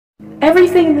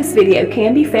Everything in this video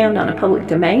can be found on a public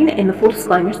domain, and the full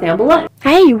disclaimers down below.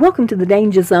 Hey, welcome to the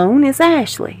Danger Zone. It's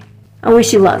Ashley. I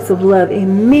wish you lots of love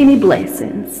and many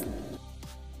blessings.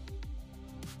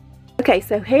 Okay,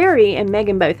 so Harry and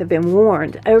Meghan both have been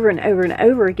warned over and over and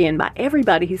over again by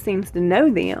everybody who seems to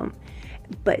know them.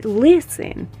 But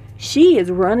listen, she is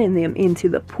running them into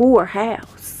the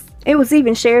poorhouse. It was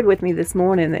even shared with me this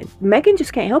morning that Meghan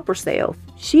just can't help herself.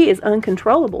 She is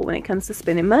uncontrollable when it comes to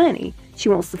spending money. She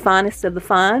wants the finest of the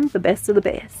fine, the best of the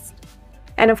best.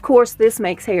 And of course, this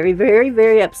makes Harry very,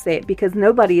 very upset because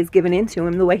nobody is giving in to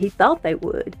him the way he thought they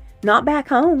would. Not back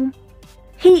home.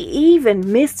 He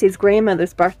even missed his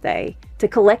grandmother's birthday to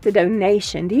collect a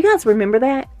donation. Do you guys remember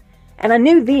that? And I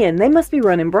knew then they must be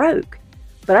running broke.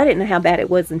 But I didn't know how bad it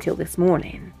was until this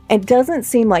morning. It doesn't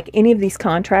seem like any of these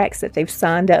contracts that they've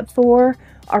signed up for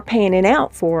are panning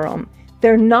out for them.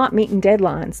 They're not meeting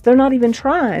deadlines. They're not even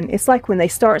trying. It's like when they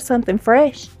start something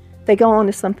fresh, they go on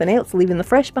to something else, leaving the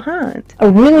fresh behind. A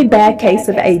really bad case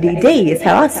of ADD is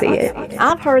how I see it.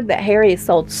 I've heard that Harry has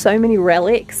sold so many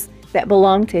relics that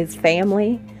belong to his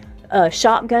family,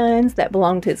 shotguns that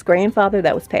belong to his grandfather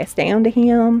that was passed down to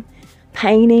him,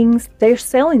 paintings. They're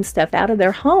selling stuff out of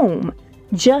their home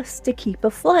just to keep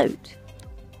afloat.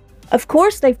 Of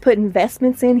course, they've put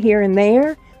investments in here and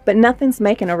there, but nothing's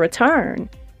making a return.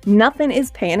 Nothing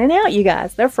is panning out, you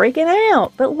guys. They're freaking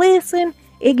out. But listen,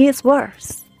 it gets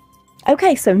worse.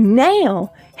 Okay, so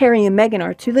now Harry and Meghan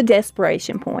are to the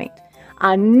desperation point.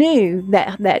 I knew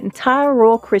that that entire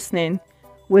royal christening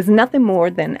was nothing more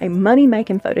than a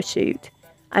money-making photo shoot.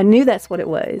 I knew that's what it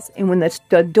was. And when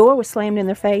the door was slammed in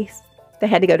their face, they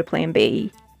had to go to plan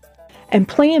B. And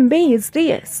plan B is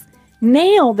this.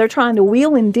 Now they're trying to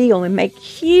wheel and deal and make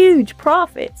huge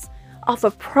profits off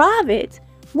of private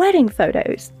wedding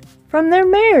photos from their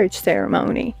marriage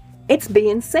ceremony. It's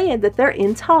being said that they're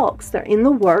in talks. They're in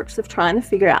the works of trying to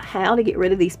figure out how to get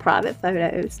rid of these private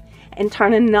photos and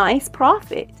turn a nice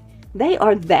profit. They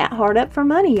are that hard up for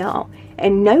money, y'all,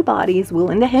 and nobody is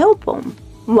willing to help them.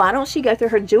 Why don't she go through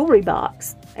her jewelry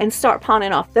box and start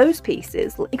pawning off those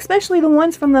pieces, especially the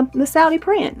ones from the Saudi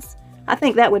prince? I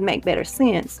think that would make better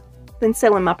sense than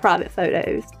selling my private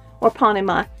photos or pawning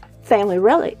my family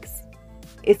relics.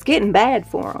 It's getting bad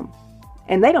for them,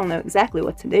 and they don't know exactly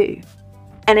what to do.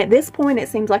 And at this point, it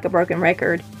seems like a broken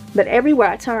record, but everywhere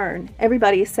I turn,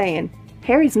 everybody is saying,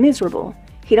 Harry's miserable.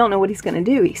 He don't know what he's going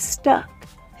to do. He's stuck,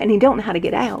 and he don't know how to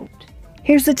get out.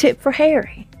 Here's a tip for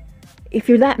Harry. If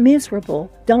you're that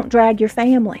miserable, don't drag your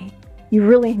family. You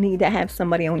really need to have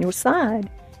somebody on your side,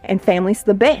 and family's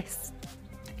the best.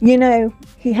 You know,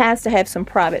 he has to have some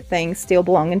private things still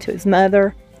belonging to his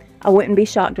mother. I wouldn't be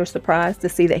shocked or surprised to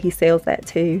see that he sells that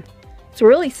too. It's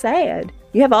really sad.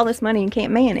 You have all this money and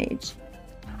can't manage.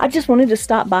 I just wanted to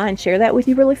stop by and share that with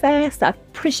you really fast. I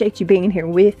appreciate you being here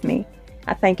with me.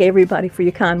 I thank everybody for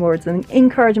your kind words and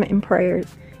encouragement and prayers.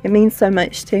 It means so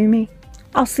much to me.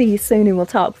 I'll see you soon and we'll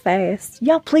talk fast.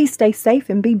 Y'all please stay safe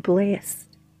and be blessed.